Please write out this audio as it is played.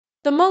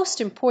The most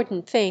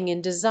important thing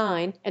in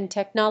design and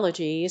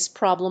technology is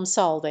problem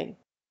solving.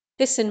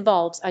 This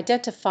involves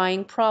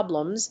identifying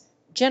problems,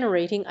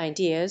 generating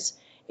ideas,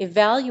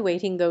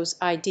 evaluating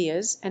those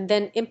ideas, and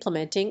then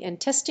implementing and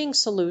testing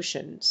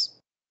solutions.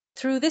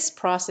 Through this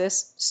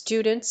process,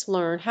 students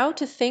learn how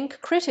to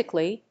think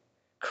critically,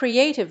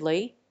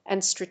 creatively,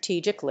 and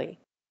strategically.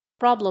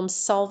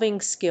 Problem-solving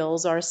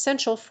skills are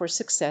essential for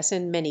success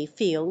in many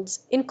fields,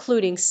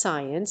 including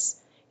science,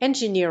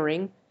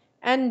 engineering,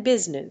 and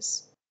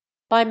business.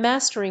 By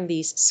mastering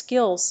these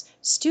skills,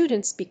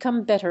 students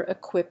become better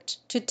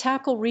equipped to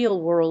tackle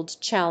real-world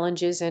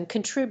challenges and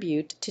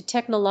contribute to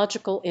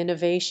technological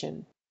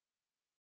innovation.